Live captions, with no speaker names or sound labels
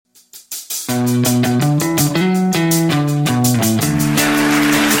Ladies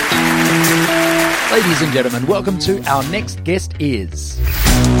and gentlemen, welcome to Our Next Guest Is.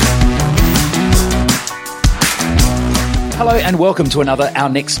 Hello and welcome to another Our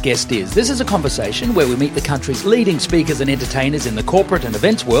Next Guest Is. This is a conversation where we meet the country's leading speakers and entertainers in the corporate and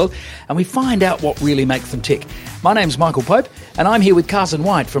events world, and we find out what really makes them tick. My name's Michael Pope, and I'm here with Carson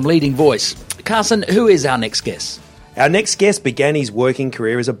White from Leading Voice. Carson, who is our next guest? Our next guest began his working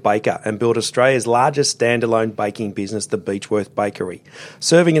career as a baker and built Australia's largest standalone baking business, the Beechworth Bakery.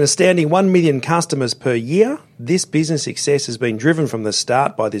 Serving an astounding 1 million customers per year, this business success has been driven from the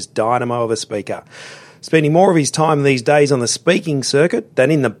start by this dynamo of a speaker. Spending more of his time these days on the speaking circuit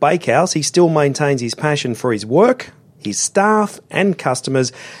than in the bakehouse, he still maintains his passion for his work, his staff and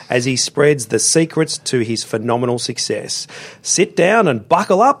customers as he spreads the secrets to his phenomenal success. Sit down and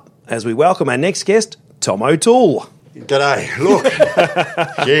buckle up as we welcome our next guest, Tom O'Toole. G'day. Look,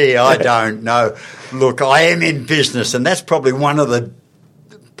 gee, I don't know. Look, I am in business, and that's probably one of the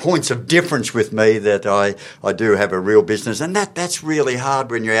points of difference with me, that I do have a real business, and that's really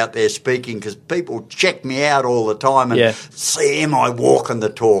hard when you're out there speaking, because people check me out all the time and see, am I walking the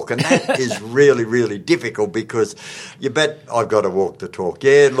talk? And that is really, really difficult, because you bet I've got to walk the talk.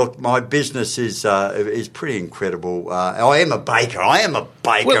 Yeah, look, my business is pretty incredible. I am a baker.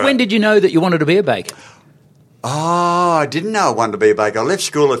 When did you know that you wanted to be a baker? Oh, I didn't know I wanted to be a baker. I left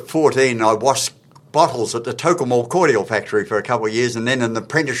school at 14. I washed bottles at the Tokemall cordial factory for a couple of years, and then an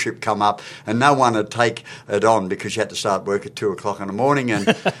apprenticeship come up, and no one would take it on because you had to start work at 2 o'clock in the morning,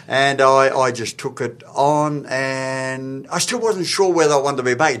 and I just took it on, and I still wasn't sure whether I wanted to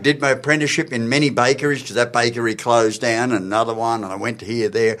be a baker. Did my apprenticeship in many bakeries, because that bakery closed down, and another one, and I went to here,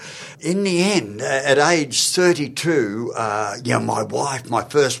 there. In the end, at age 32, my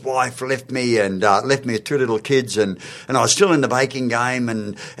first wife left me, and left me with 2 little kids, and I was still in the baking game,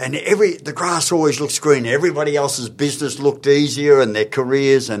 and the grass always looks green. Everybody else's business looked easier, and their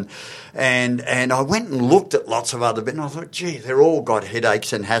careers, and I went and looked at lots of other bits, and I thought, gee, they're all got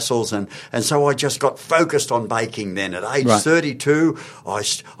headaches and hassles, and so I just got focused on baking then. At age 32, I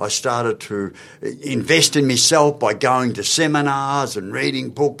started to invest in myself by going to seminars and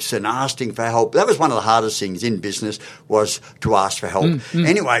reading books and asking for help. That was one of the hardest things in business, was to ask for help.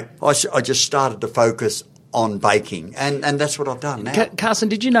 Anyway, I just started to focus on baking, and that's what I've done now. Carson,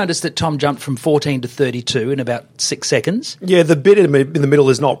 did you notice that Tom jumped from 14 to 32 in about 6 seconds? Yeah, the bit in the middle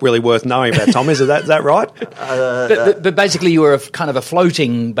is not really worth knowing about, Tom. Is that right? But basically you were kind of a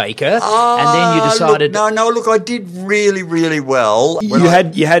floating baker, and then you decided... Look, I did really, really well. You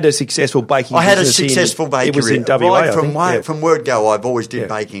had a successful baking business. I had a successful bakery. It was in WA, from word go, I've always did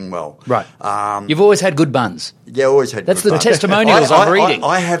baking well. Right. You've always had good buns. Yeah, always had That's good the buns. testimonials I'm reading.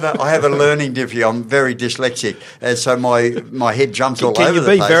 I have a learning difficulty. I'm very dyslexic, and so my head jumps all over the place. Can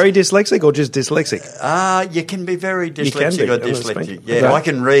you be very dyslexic or just dyslexic? You can be very dyslexic or dyslexic. Yeah, okay. I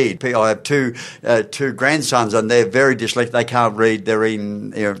can read. I have two grandsons, and they're very dyslexic. They can't read their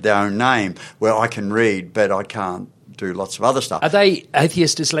own name. Well, I can read, but I can't do lots of other stuff. Are they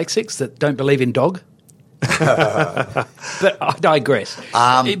atheist dyslexics that don't believe in dog? But I digress.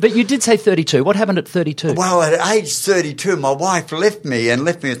 But you did say 32. What happened at 32? Well, at age 32, my wife left me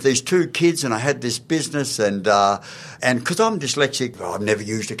with these 2 kids, and I had this business, and because I'm dyslexic, I've never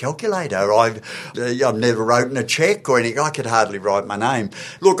used a calculator. I've never written a cheque or anything. I could hardly write my name.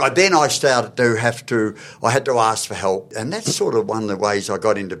 Look, I started to I had to ask for help, and that's sort of one of the ways I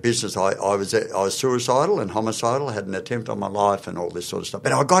got into business. I was suicidal and homicidal. I had an attempt on my life and all this sort of stuff.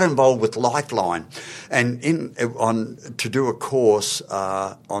 But I got involved with Lifeline, and to do a course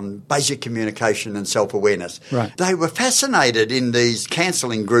on basic communication and self-awareness. Right. They were fascinated in these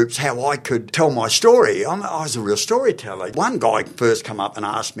counselling groups how I could tell my story. I was a real storyteller. One guy first come up and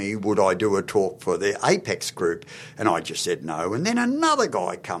asked me, would I do a talk for the Apex group? And I just said no. And then another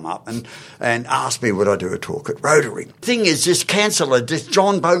guy come up and asked me, would I do a talk at Rotary? Thing is, this counsellor,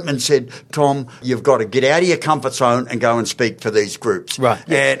 John Boatman, said, Tom, you've got to get out of your comfort zone and go and speak for these groups. Right.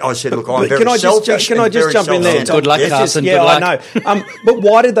 And I said, look, I'm very selfish. Can I just jump in there? Good luck, Carson. Yeah, I know. But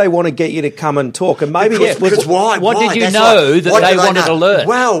why did they want to get you to come and talk? And maybe because why? What did you That's know right. that they wanted to learn?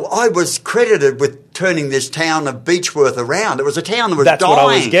 Well, I was credited with turning this town of Beechworth around. It was a town that was dying. That's what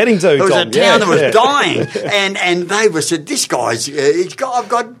I was getting to, It was Tom. a town that was dying. And they were said, this guy's, I've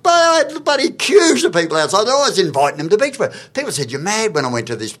got bloody queues of people outside. I was inviting him to Beechworth. People said, you're mad, when I went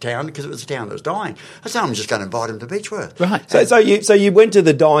to this town, because it was a town that was dying. I said, I'm just going to invite him to Beechworth. Right. So you went to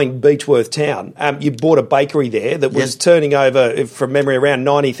the dying Beechworth town. You bought a bakery there that was turning over, from memory, around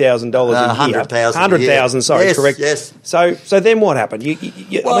 $90,000 a year. 100,000. 100,000, sorry, yes, correct. Yes. So then what happened?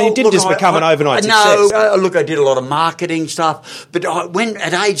 It didn't just become an overnight success. Look, I did a lot of marketing stuff, but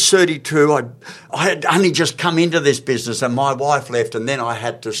at age 32, I had only just come into this business, and my wife left, and then I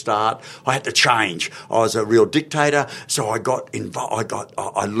had to change. I was a real dictator, so I got involved.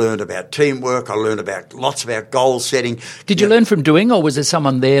 I learned about teamwork. I learned about lots about goal setting. Did you learn from doing, or was there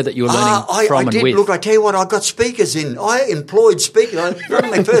someone there that you were learning from and with? Look, I tell you what, I got speakers in. I employed speakers. One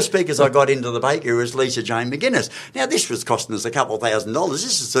of my first speakers I got into the bakery was Lisa Jane McGuinness. Now, this was costing us a couple of $1,000.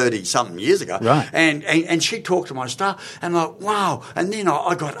 This is 30-something years ago. Right. And she talked to my staff, and I'm like, wow. And then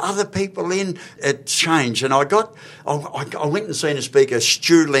I got other people in. It changed. And I went and seen a speaker,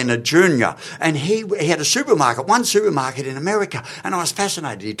 Stu Leonard Jr., and he had one supermarket in America, and I was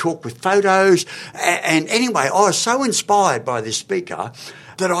fascinated. He talked with photos. And anyway, I was so inspired by this speaker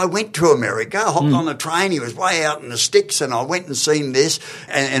that I went to America, hopped on the train. He was way out in the sticks, and I went and seen this,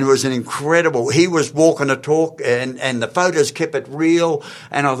 and it was an incredible. He was walking a talk, and the photos kept it real,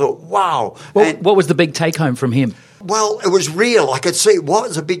 and I thought, wow. What was the big take home from him? Well, it was real. I could see what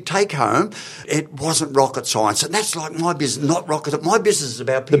was a big take home. It wasn't rocket science, and that's like my business, not rocket. My business is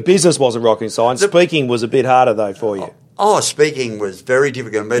about people. The business wasn't rocket science. Speaking was a bit harder though for you. Speaking was very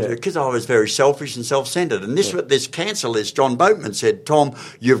difficult because I was very selfish and self-centred. And this what this cancer list, John Boatman said, Tom,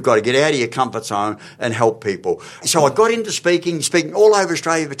 you've got to get out of your comfort zone and help people. So I got into speaking all over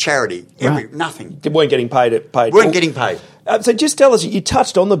Australia for charity. Nothing. You weren't getting paid. Weren't getting paid. So just tell us, you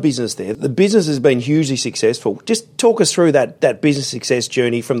touched on the business there. The business has been hugely successful. Just talk us through that business success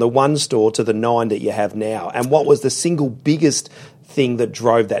journey from the 1 store to the 9 that you have now. And what was the single biggest thing that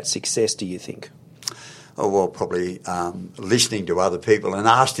drove that success, do you think? Oh, well, probably listening to other people and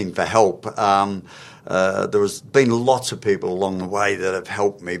asking for help. There's been lots of people along the way that have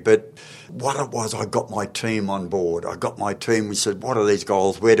helped me, but what it was, I got my team on board. We said, what are these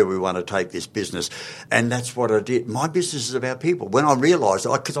goals? Where do we want to take this business? And that's what I did. My business is about people. When I realised,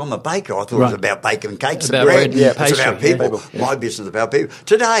 because I'm a baker, I thought it was about baking cakes and bread. It's about people. Yeah. My business is about people.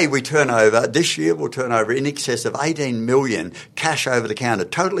 Today, this year we'll turn over in excess of 18 million cash over the counter,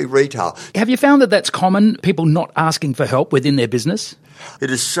 totally retail. Have you found that that's common, people not asking for help within their business?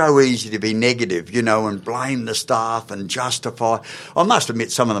 It is so easy to be negative, and blame the staff and justify. I must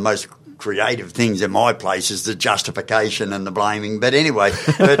admit some of the most creative things in my place is the justification and the blaming. But anyway,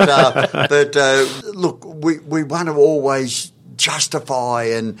 look, we want to always justify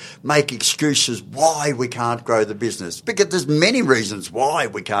and make excuses why we can't grow the business, because there's many reasons why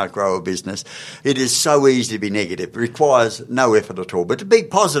we can't grow a business. It is so easy to be negative. It requires no effort at all. But to be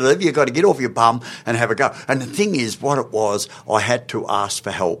positive, you've got to get off your bum and have a go. And the thing is, what it was, I had to ask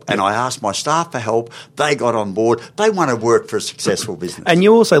for help. And I asked my staff for help. They got on board. They want to work for a successful business. And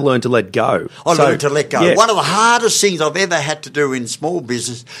you also learned to let go. I learned to let go. Yeah. One of the hardest things I've ever had to do in small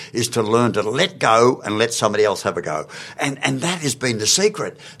business is to learn to let go and let somebody else have a go. And that has been the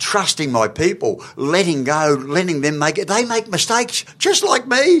secret. Trusting my people, letting go, letting them make it. They make mistakes just like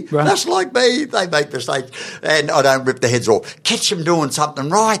me. Right. Just like me. They make mistakes. And I don't rip their heads off. Catch them doing something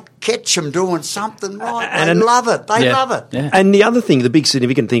right. They love it. They love it. Yeah. And the other thing, the big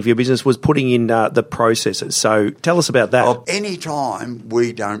significant thing for your business was putting in the processes. So tell us about that. Any time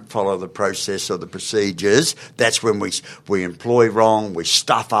we don't follow the process or the procedures, that's when we employ wrong, we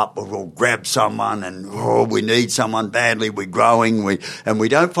stuff up, or we'll grab someone and we need someone badly, we're growing, we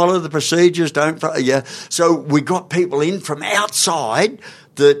don't follow the procedures, So we got people in from outside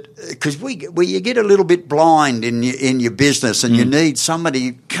that, because you get a little bit blind in your business, and you need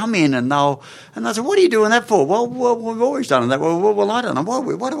somebody come in and they'll say, what are you doing that for? Well, we've always done that. Well, I don't know.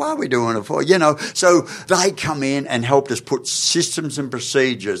 What are we doing it for? So they come in and helped us put systems and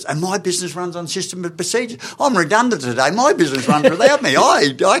procedures. And my business runs on systems and procedures. I'm redundant today. My business runs without me.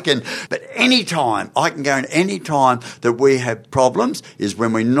 I can, but any time that we have problems is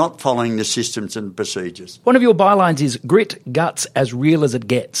when we're not following the systems and procedures. One of your bylines is grit, guts, as real as it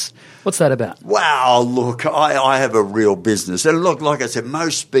gets. What's that about? Wow, look, I have a real business. And look, like I said,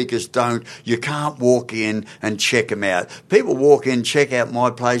 most speakers don't. You can't walk in and check them out. People walk in, check out my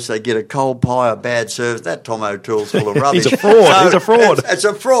place, they get a cold pie, a bad service. That Tom O'Toole's full of rubbish. He's a fraud. He's a fraud. It's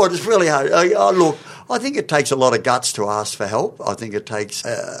a fraud. It's really hard. Look, I think it takes a lot of guts to ask for help. I think it takes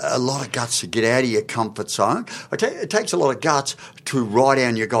a lot of guts to get out of your comfort zone. It takes a lot of guts to write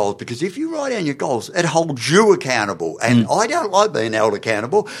down your goals, because if you write down your goals, it holds you accountable. And I don't like being held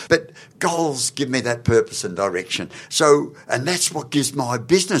accountable, but goals give me that purpose and direction. So, and that's what gives my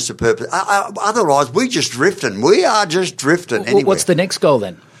business a purpose. Otherwise, we're just drifting. We are just drifting anyway. What's the next goal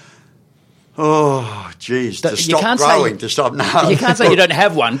then? Oh, geez, to stop growing, to stop. No. You can't say you don't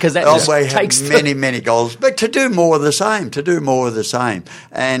have one, because that takes many goals. But to do more of the same,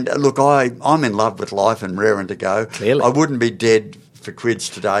 And look, I'm in love with life and raring to go. Clearly. I wouldn't be dead for quids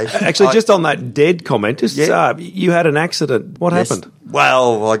today. Actually, just on that dead comment, you had an accident. What happened?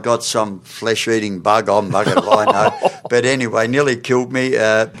 Well, I got some flesh-eating bug. I'm buggered, I know. But anyway, nearly killed me.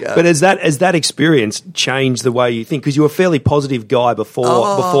 But has that experience changed the way you think? Because you were a fairly positive guy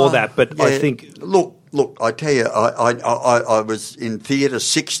before that. But I think Look, I tell you, I was in theatre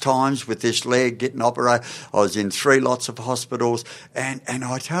 6 times with this leg getting operated. I was in 3 lots of hospitals, and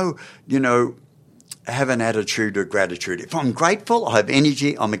I tell have an attitude of gratitude. If I'm grateful, I have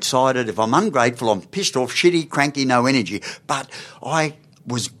energy, I'm excited. If I'm ungrateful, I'm pissed off, shitty, cranky, no energy. But I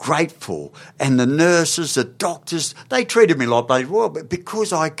was grateful, and the nurses, the doctors, they treated me like they were, but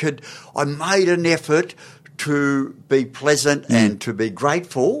because I made an effort to be pleasant and to be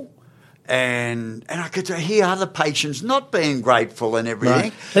grateful. And I could hear other patients not being grateful and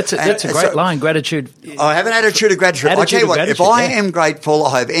everything. Right. That's a great line, gratitude. I have an attitude of gratitude. I tell you what, if I am grateful,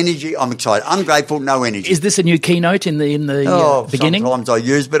 I have energy, I'm excited. Ungrateful, no energy. Is this a new keynote in the beginning? Sometimes I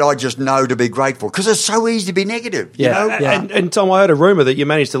use, but I just know to be grateful because it's so easy to be negative. Yeah. You know? And Tom, I heard a rumour that you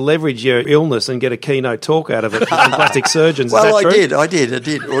managed to leverage your illness and get a keynote talk out of it from plastic surgeons. Well, Is that true? I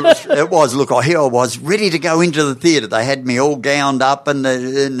did. Well, it was. Look, here I was ready to go into the theatre. They had me all gowned up, and the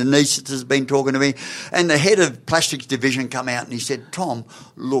anaesthetist has been talking to me, and the head of plastics division come out and he said, "Tom,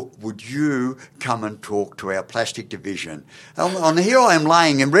 look, would you come and talk to our plastic division?" And here I am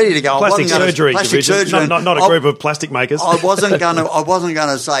laying and ready to go. Plastic surgery division, not a group of plastic makers. I wasn't going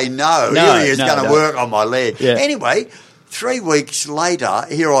to say no. Here he is going to work on my leg. Yeah. Anyway. 3 weeks later,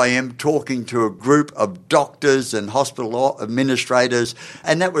 here I am talking to a group of doctors and hospital administrators,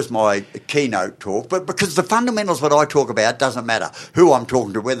 and that was my keynote talk. But because the fundamentals what I talk about doesn't matter who I'm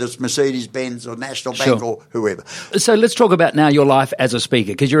talking to, whether it's Mercedes-Benz or National Bank or whoever. So let's talk about now your life as a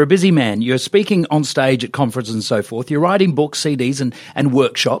speaker, because you're a busy man. You're speaking on stage at conferences and so forth. You're writing books, CDs and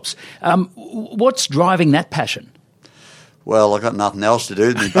workshops. What's driving that passion? Well, I've got nothing else to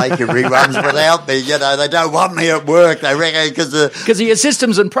do. The bakery runs without me. They don't want me at work. They reckon because of your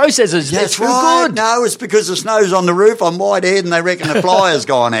systems and processes. That's too right. Good. No, it's because the snow's on the roof. I'm white-haired, and they reckon the flyer's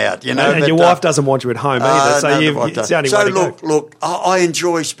gone out. And your wife doesn't want you at home either. So it's the only way to go. Look, I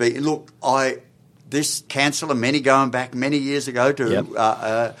enjoy speaking. Look, this counsellor, going back many years ago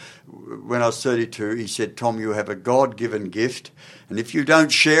to when I was 32, he said, "Tom, you have a God-given gift, and if you don't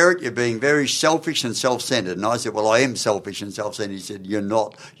share it, you're being very selfish and self-centred." And I said, "Well, I am selfish and self-centred." He said, "You're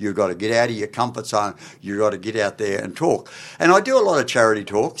not. You've got to get out of your comfort zone. You've got to get out there and talk." And I do a lot of charity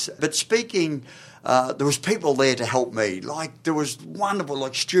talks, but speaking... there was people there to help me. Like, there was wonderful,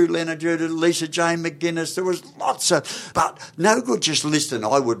 like Stu Leonard, Lisa Jane McGuinness. There was lots of... But no good just listening.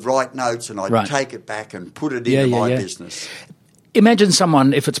 I would write notes and I'd take it back and put it into my business. Imagine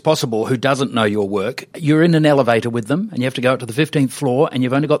someone, if it's possible, who doesn't know your work. You're in an elevator with them and you have to go up to the 15th floor and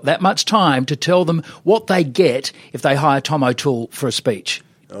you've only got that much time to tell them what they get if they hire Tom O'Toole for a speech.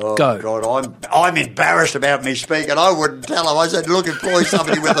 Oh, Go. God, I'm embarrassed about me speaking. I wouldn't tell him. I said, "Look, employ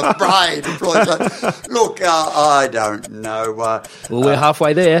somebody with a brain." Look, I don't know. Well, we're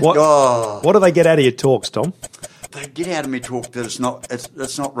halfway there. What do they get out of your talks, Tom? They get out of me talk that it's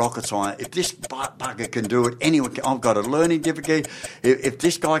not rocket science. If this bugger can do it, anyone can. I've got a learning difficulty. If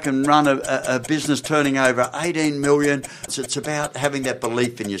this guy can run a business turning over 18 million, it's about having that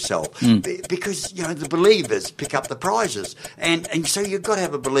belief in yourself. Because, the believers pick up the prizes. And so you've got to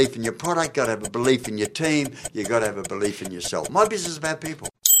have a belief in your product, got to have a belief in your team, you've got to have a belief in yourself. My business is about people.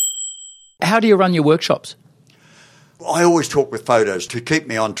 How do you run your workshops? I always talk with photos to keep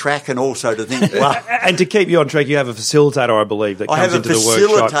me on track and also to think... and to keep you on track, you have a facilitator, I believe, that comes into the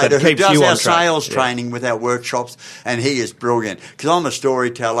workshop. I have a facilitator who does our sales training with our workshops, and he is brilliant. Because I'm a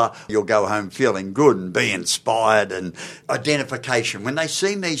storyteller, you'll go home feeling good and be inspired, and identification. When they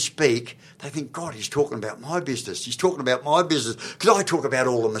see me speak... They think, God, he's talking about my business. He's talking about my business. Because I talk about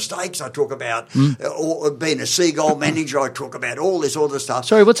all the mistakes. I talk about being a seagull manager. I talk about all this other stuff.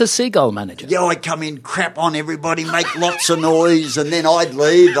 Sorry, what's a seagull manager? Yeah, I'd come in, crap on everybody, make lots of noise, and then I'd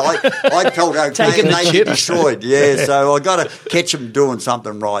leave. I felt okay, and they'd be destroyed. Yeah, so I got to catch them doing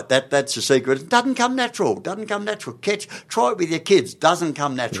something right. That's the secret. It doesn't come natural. Try it with your kids. Doesn't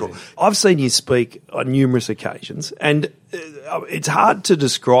come natural. Yeah. I've seen you speak on numerous occasions, and it's hard to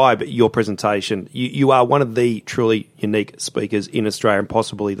describe your presentation. You are one of the truly unique speakers in Australia and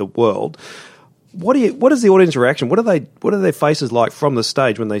possibly the world. What is the audience reaction? What are their faces like from the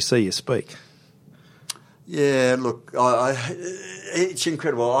stage when they see you speak? Yeah, look, it's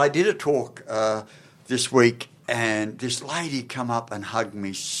incredible. I did a talk this week, and this lady come up and hugged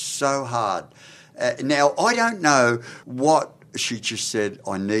me so hard. Now, I don't know what she just said.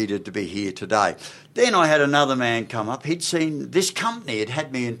 I needed to be here today. Then I had another man come up. He'd seen this company. It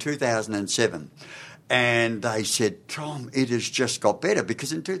had me in 2007. And they said, Tom, it has just got better,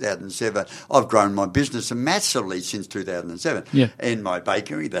 because in 2007, I've grown my business massively since 2007. Yeah. In my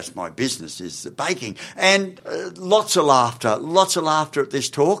bakery, that's my business, is the baking. And lots of laughter at this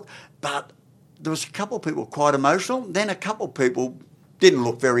talk. But there was a couple of people quite emotional. Then a couple of people didn't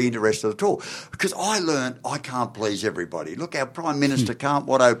look very interested at all, because I learned I can't please everybody. Look, our Prime Minister can't.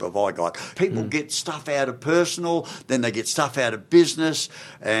 What hope have I got? People get stuff out of personal, then they get stuff out of business.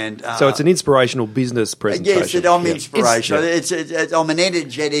 And so it's an inspirational business presentation. Yes, I'm inspirational. I'm an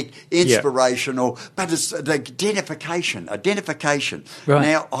energetic, inspirational, but it's the identification. Right.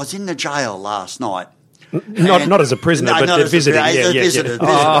 Now, I was in the jail last night. Not as a prisoner, but they're visiting. Visitor.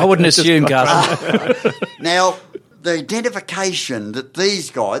 I wouldn't assume, Carson. Now, the identification that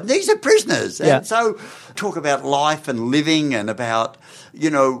these guys, these are prisoners. And so talk about life and living, and about,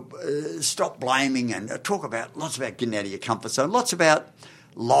 stop blaming, and talk about lots about getting out of your comfort zone, lots about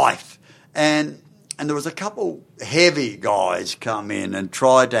life. And there was a couple heavy guys come in and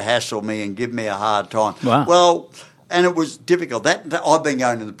tried to hassle me and give me a hard time. Wow. Well, and it was difficult. That I've been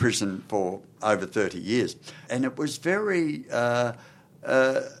going to the prison for over 30 years, and it was very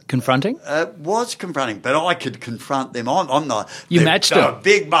confronting? Was confronting, but I could confront them. I'm not. You matched them.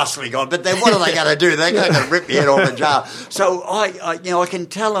 Big, muscly guy, but then what are they going to do? They're going to rip your head off the jar. So I can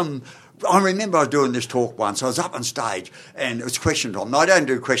tell them. I remember I was doing this talk once. I was up on stage, and it was question time. I don't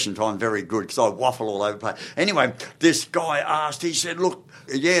do question time very good, because I waffle all over the place. Anyway, this guy asked, he said, look,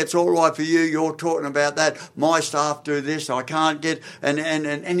 yeah, it's all right for you. You're talking about that. My staff do this. I can't get...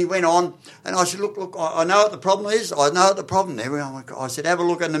 And he went on, and I said, look, I know what the problem is. I know what the problem is. I said, have a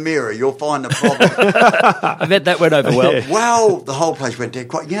look in the mirror. You'll find the problem. I bet that went over well. Well, the whole place went dead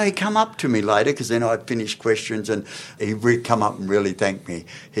quiet. He come up to me later, because then I'd finished questions, and he'd come up and really thanked me.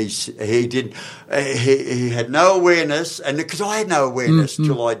 He did. He had no awareness, and because I had no awareness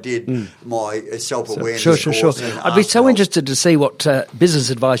till I did my self-awareness course. I'd be so interested to see what business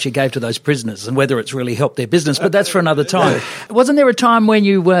advice you gave to those prisoners, and whether it's really helped their business. But that's for another time. Wasn't there a time when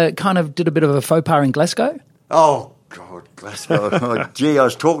you kind of did a bit of a faux pas in Glasgow? Oh, God, Glasgow. Gee, I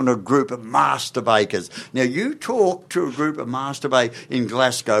was talking to a group of master bakers. Now, you talk to a group of master bakers in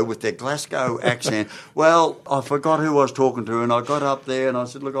Glasgow with their Glasgow accent. Well, I forgot who I was talking to, and I got up there and I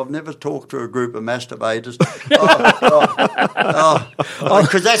said, look, I've never talked to a group of masturbators.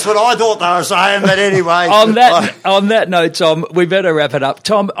 Because that's what I thought they were saying, but anyway. On that note, Tom, we better wrap it up.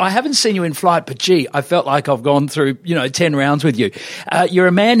 Tom, I haven't seen you in flight, but gee, I felt like I've gone through, 10 rounds with you. You're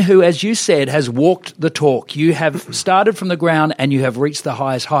a man who, as you said, has walked the talk. You have started from the ground and you have reached the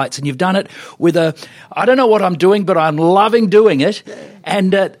highest heights, and you've done it with I don't know what I'm doing, but I'm loving doing it.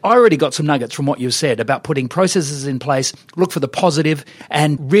 And I already got some nuggets from what you said about putting processes in place, look for the positive,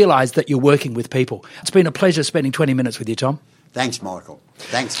 and realise that you're working with people. It's been a pleasure spending 20 minutes with you, Tom. Thanks, Michael.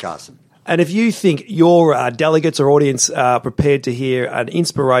 Thanks, Carson. And if you think your delegates or audience are prepared to hear an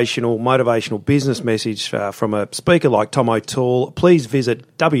inspirational, motivational business message from a speaker like Tom O'Toole, please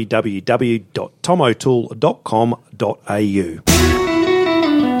visit www.tomotoole.com.au.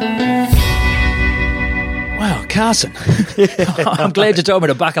 Wow, Carson. I'm glad you told me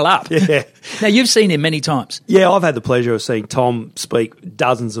to buckle up. Yeah. Now, you've seen him many times. Yeah, I've had the pleasure of seeing Tom speak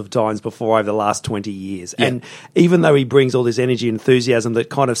dozens of times before over the last 20 years. Yeah. And even though he brings all this energy and enthusiasm that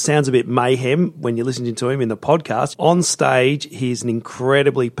kind of sounds a bit mayhem when you're listening to him in the podcast, on stage, he's an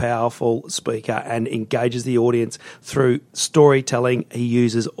incredibly powerful speaker and engages the audience through storytelling. He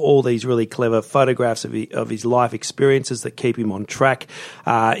uses all these really clever photographs of his life experiences that keep him on track.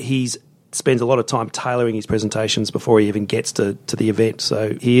 He's spends a lot of time tailoring his presentations before he even gets to the event.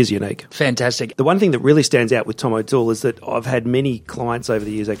 So he is unique. Fantastic. The one thing that really stands out with Tom O'Toole is that I've had many clients over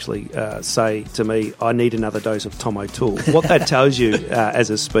the years actually say to me, I need another dose of Tom O'Toole. What that tells you as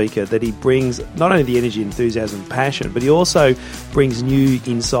a speaker, that he brings not only the energy, enthusiasm, passion, but he also brings new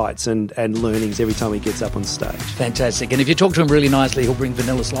insights and learnings every time he gets up on stage. Fantastic. And if you talk to him really nicely, he'll bring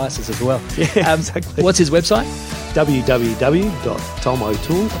vanilla slices as well. Yeah, exactly. What's his website?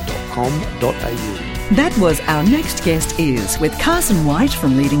 www.tomotoole.com.au. That was Our Next Guest Is with Carson White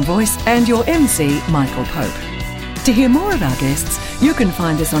from Leading Voice and your MC, Michael Pope. To hear more of our guests, you can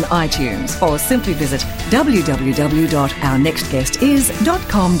find us on iTunes or simply visit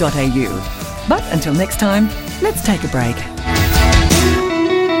www.ournextguestis.com.au. But until next time, let's take a break.